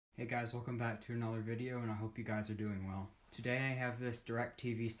Hey guys, welcome back to another video, and I hope you guys are doing well. Today I have this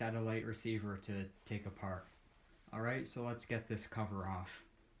DirectTV satellite receiver to take apart. Alright, so let's get this cover off.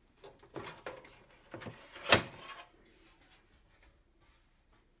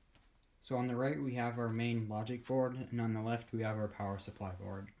 So on the right we have our main logic board, and on the left we have our power supply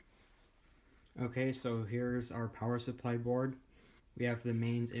board. Okay, so here's our power supply board. We have the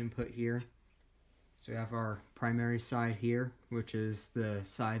mains input here. So we have our primary side here, which is the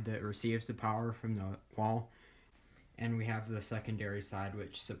side that receives the power from the wall. And we have the secondary side,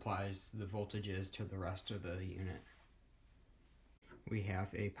 which supplies the voltages to the rest of the unit. We have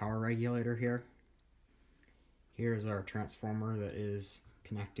a power regulator here. Here's our transformer that is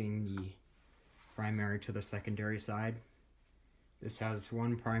connecting the primary to the secondary side. This has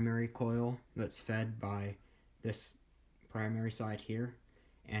one primary coil that's fed by this primary side here,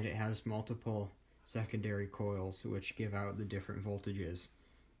 and it has multiple secondary coils which give out the different voltages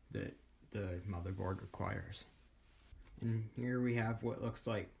that the motherboard requires. And here we have what looks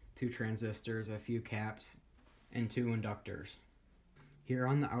like 2 transistors, a few caps, and 2 inductors. Here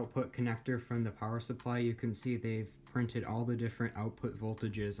on the output connector from the power supply, you can see they've printed all the different output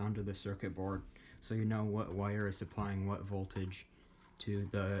voltages onto the circuit board, so you know what wire is supplying what voltage to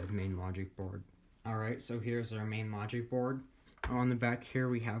the main logic board. Alright, so here's our main logic board. On the back here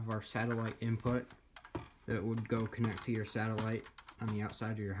we have our satellite input that would go connect to your satellite on the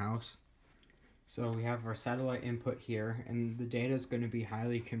outside of your house. So we have our satellite input here, and the data is going to be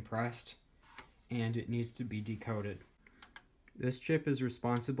highly compressed and it needs to be decoded. This chip is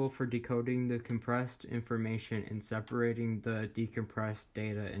responsible for decoding the compressed information and separating the decompressed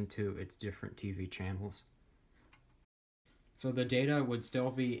data into its different TV channels. So the data would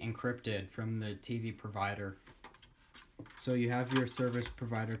still be encrypted from the TV provider. So you have your service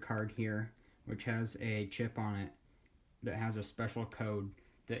provider card here, which has a chip on it that has a special code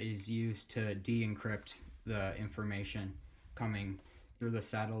that is used to de-encrypt the information coming through the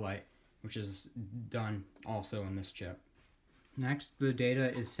satellite, which is done also in this chip. Next, the data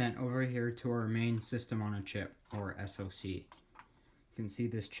is sent over here to our main system on a chip, or SoC. You can see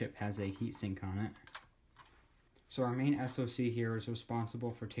this chip has a heatsink on it. So our main SoC here is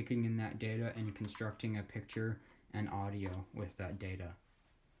responsible for taking in that data and constructing a picture and audio with that data.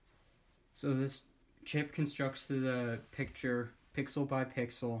 So this chip constructs the picture pixel by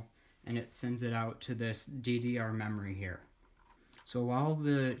pixel, and it sends it out to this DDR memory here. So while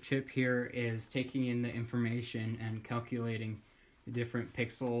the chip here is taking in the information and calculating the different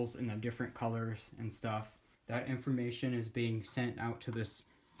pixels and the different colors and stuff, that information is being sent out to this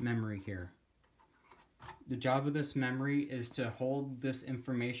memory here. The job of this memory is to hold this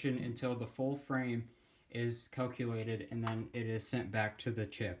information until the full frame is calculated, and then it is sent back to the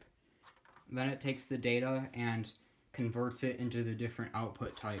chip. Then it takes the data and converts it into the different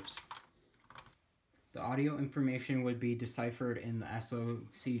output types. The audio information would be deciphered in the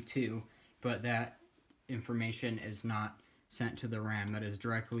SoC2, but that information is not sent to the RAM. That is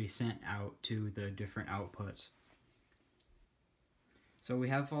directly sent out to the different outputs. So we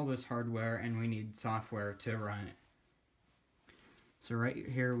have all this hardware and we need software to run it. So right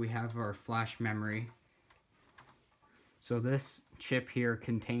here we have our flash memory. So this chip here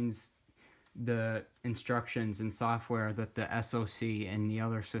contains the instructions and software that the SoC and the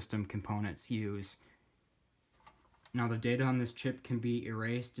other system components use. Now the data on this chip can be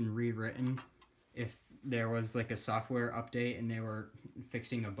erased and rewritten if there was like a software update and they were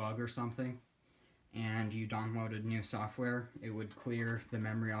fixing a bug or something, and you downloaded new software. It would clear the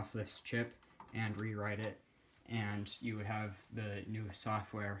memory off this chip and rewrite it, and you would have the new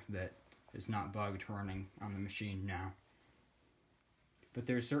software that is not bugged running on the machine now. But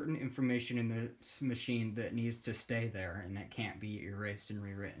there's certain information in this machine that needs to stay there, and it can't be erased and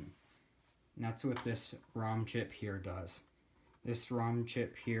rewritten. And that's what this ROM chip here does. This ROM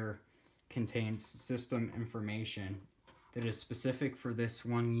chip here contains system information that is specific for this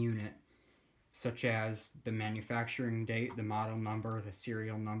one unit, such as the manufacturing date, the model number, the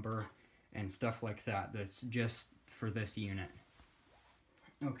serial number, and stuff like that, that's just for this unit.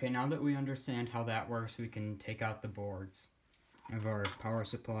 Okay, now that we understand how that works, we can take out the boards. We have our power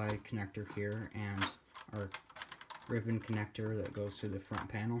supply connector here and our ribbon connector that goes to the front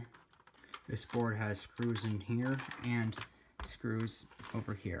panel. This board has screws in here and screws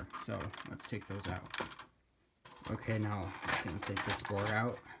over here, so let's take those out. Okay, now I'm going to take this board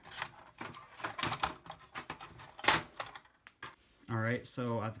out. Alright,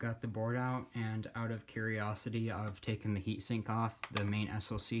 so I've got the board out, and out of curiosity I've taken the heatsink off the main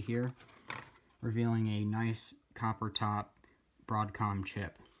SoC here, revealing a nice copper top Broadcom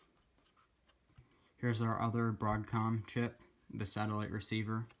chip. Here's our other Broadcom chip, the satellite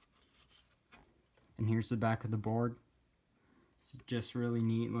receiver. And here's the back of the board. This is just really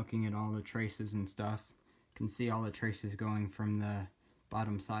neat looking at all the traces and stuff. You can see all the traces going from the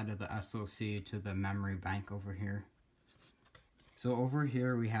bottom side of the SoC to the memory bank over here. So over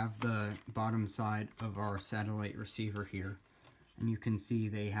here we have the bottom side of our satellite receiver here. And you can see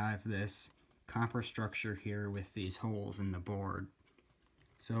they have this copper structure here with these holes in the board.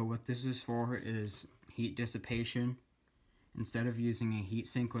 So what this is for is heat dissipation. Instead of using a heat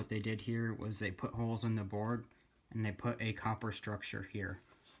sink, what they did here was they put holes in the board and they put a copper structure here.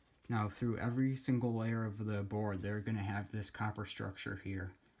 Now through every single layer of the board they're going to have this copper structure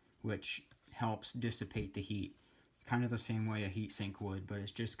here, which helps dissipate the heat. Kind of the same way a heat sink would, but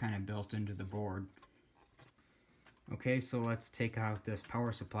it's just kind of built into the board. Okay, so let's take out this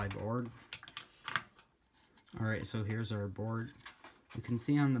power supply board. Alright, so here's our board. You can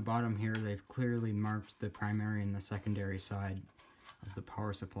see on the bottom here they've clearly marked the primary and the secondary side of the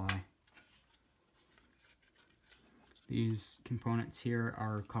power supply. These components here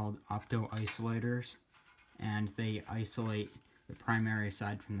are called opto-isolators, and they isolate the primary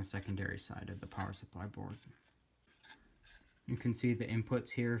side from the secondary side of the power supply board. You can see the inputs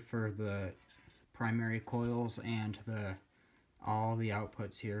here for the primary coils and all the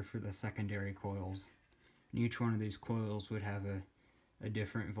outputs here for the secondary coils. And each one of these coils would have a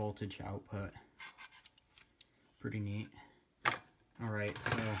different voltage output. Pretty neat. Alright,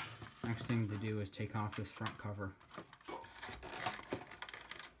 so next thing to do is take off this front cover.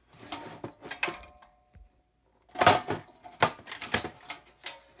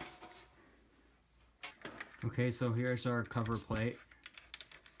 Okay, so here's our cover plate.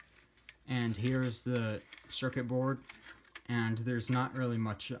 And here's the circuit board. And there's not really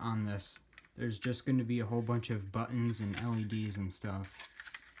much on this. There's just going to be a whole bunch of buttons and LEDs and stuff.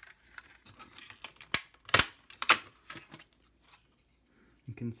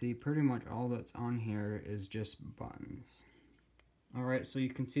 You can see pretty much all that's on here is just buttons. Alright, so you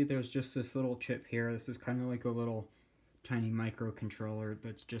can see there's just this little chip here. This is kind of like a little tiny microcontroller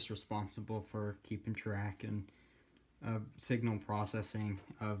that's just responsible for keeping track and signal processing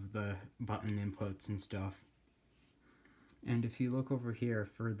of the button inputs and stuff. And if you look over here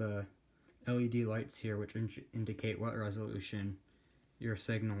for the LED lights here, which indicate what resolution your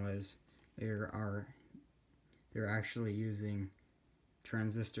signal is, they're actually using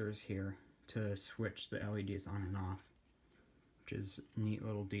transistors here to switch the LEDs on and off, which is a neat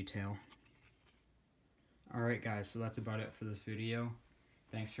little detail. Alright guys, so that's about it for this video.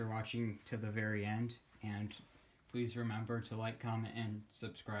 Thanks for watching to the very end, and please remember to like, comment, and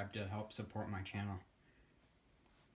subscribe to help support my channel.